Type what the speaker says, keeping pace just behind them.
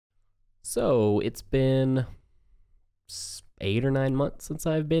So it's been 8 or 9 months since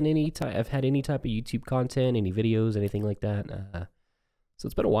I've had any type of YouTube content, any videos, anything like that. So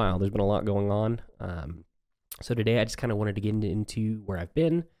it's been a while. There's been a lot going on. So today I just kind of wanted to get into where I've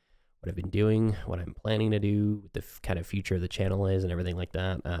been, what I've been doing, what I'm planning to do, what the kind of future of the channel is, and everything like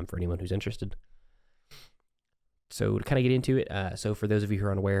that. For anyone who's interested. So to kind of get into it, so for those of you who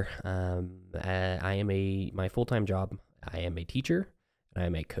are unaware, my full-time job, I am a teacher. And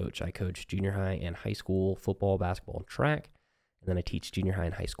I'm a coach. I coach junior high and high school football, basketball, and track. And then I teach junior high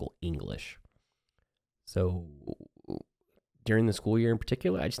and high school English. So during the school year in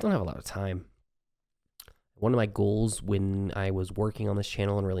particular, I just don't have a lot of time. One of my goals when I was working on this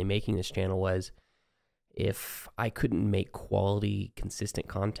channel and really making this channel was if I couldn't make quality, consistent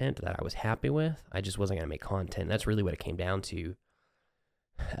content that I was happy with, I just wasn't going to make content. That's really what it came down to.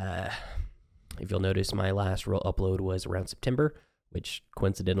 If you'll notice, my last real upload was around September, which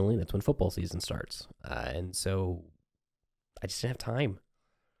coincidentally, that's when football season starts. And so I just didn't have time.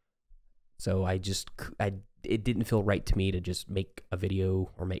 So it didn't feel right to me to just make a video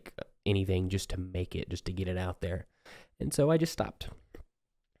or make anything just to make it, just to get it out there. And so I just stopped.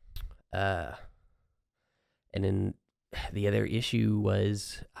 And then the other issue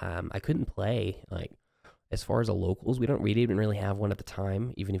was I couldn't play. Like, as far as the locals, we didn't really have one at the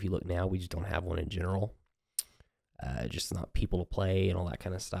time. Even if you look now, we just don't have one in general. Just not people to play and all that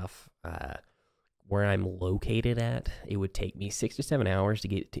kind of stuff. Where I'm located at, it would take me 6 to 7 hours to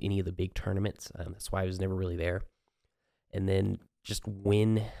get to any of the big tournaments. That's why I was never really there. And then just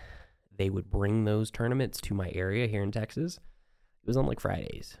when they would bring those tournaments to my area here in Texas, it was on like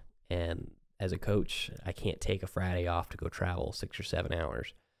Fridays. And as a coach, I can't take a Friday off to go travel 6 or 7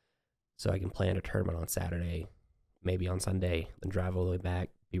 hours. So I can plan a tournament on Saturday, maybe on Sunday, then drive all the way back,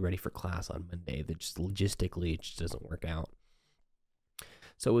 be ready for class on Monday. That just logistically, it just doesn't work out.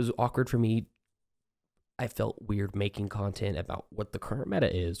 So it was awkward for me. I felt weird making content about what the current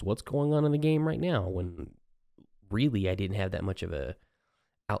meta is, what's going on in the game right now, when really I didn't have that much of a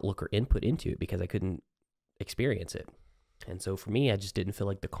outlook or input into it because I couldn't experience it. And so for me, I just didn't feel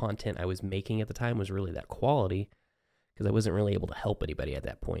like the content I was making at the time was really that quality because I wasn't really able to help anybody at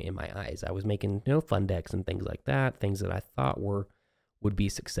that point in my eyes. I was making, fun decks and things like that, things that I thought would be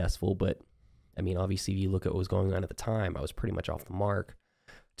successful, but I mean, obviously, if you look at what was going on at the time, I was pretty much off the mark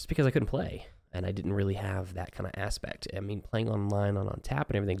just because I couldn't play, and I didn't really have that kind of aspect. I mean, playing online on tap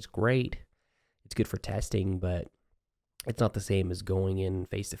and everything's great. It's good for testing, but it's not the same as going in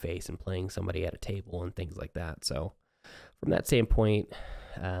face-to-face and playing somebody at a table and things like that. So from that standpoint,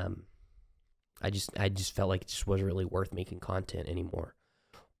 I just felt like it just wasn't really worth making content anymore.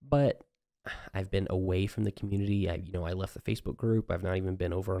 But I've been away from the community. I left the Facebook group. I've not even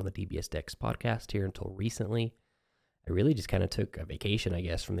been over on the DBS Decks podcast here until recently. I really just kind of took a vacation, I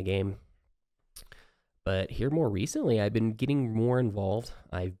guess, from the game. But here more recently, I've been getting more involved.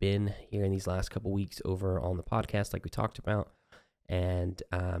 I've been here in these last couple weeks over on the podcast, like we talked about, and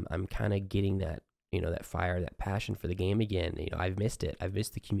I'm kind of getting that, that fire, that passion for the game again. I've missed it. I've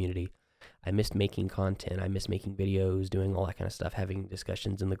missed the community. I missed making content. I missed making videos, doing all that kind of stuff, having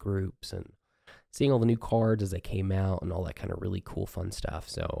discussions in the groups and seeing all the new cards as they came out and all that kind of really cool, fun stuff.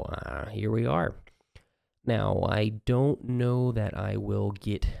 So here we are. Now, I don't know that I will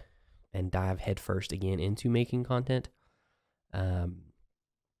get and dive headfirst again into making content, because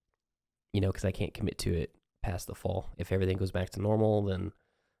I can't commit to it past the fall. If everything goes back to normal, then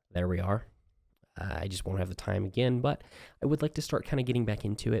there we are. I just won't have the time again, but I would like to start kind of getting back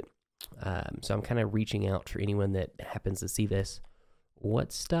into it. So I'm kind of reaching out for anyone that happens to see this.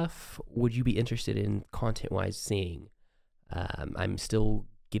 What stuff would you be interested in content-wise seeing? I'm still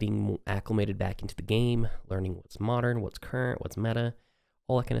getting acclimated back into the game, learning what's modern, what's current, what's meta,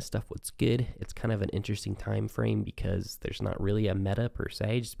 all that kind of stuff, what's good. It's kind of an interesting time frame because there's not really a meta per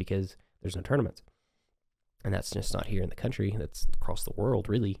se, just because there's no tournaments. And that's just not here in the country. That's across the world,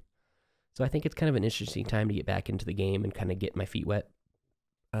 really. So I think it's kind of an interesting time to get back into the game and kind of get my feet wet.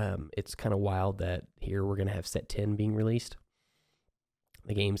 It's kind of wild that here we're going to have set 10 being released.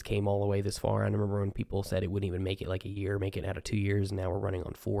 The games came all the way this far. I remember when people said it wouldn't even make it like a year, make it out of 2 years, and now we're running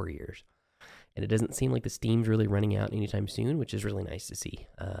on 4 years. And it doesn't seem like the Steam's really running out anytime soon, which is really nice to see.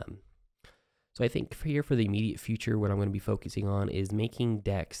 So I think for the immediate future, what I'm going to be focusing on is making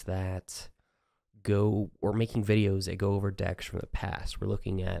decks that making videos that go over decks from the past.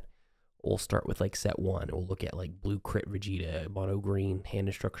 We'll start with like set 1. We'll look at like blue crit Vegeta, mono green, hand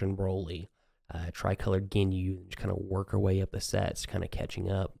destruction Broly, tricolored Ginyu, and just kind of work our way up the sets, kind of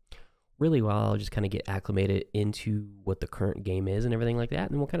catching up. Really well, I'll just kind of get acclimated into what the current game is and everything like that, and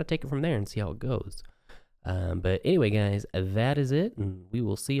then we'll kind of take it from there and see how it goes. But anyway, guys, that is it, and we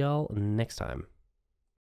will see y'all next time.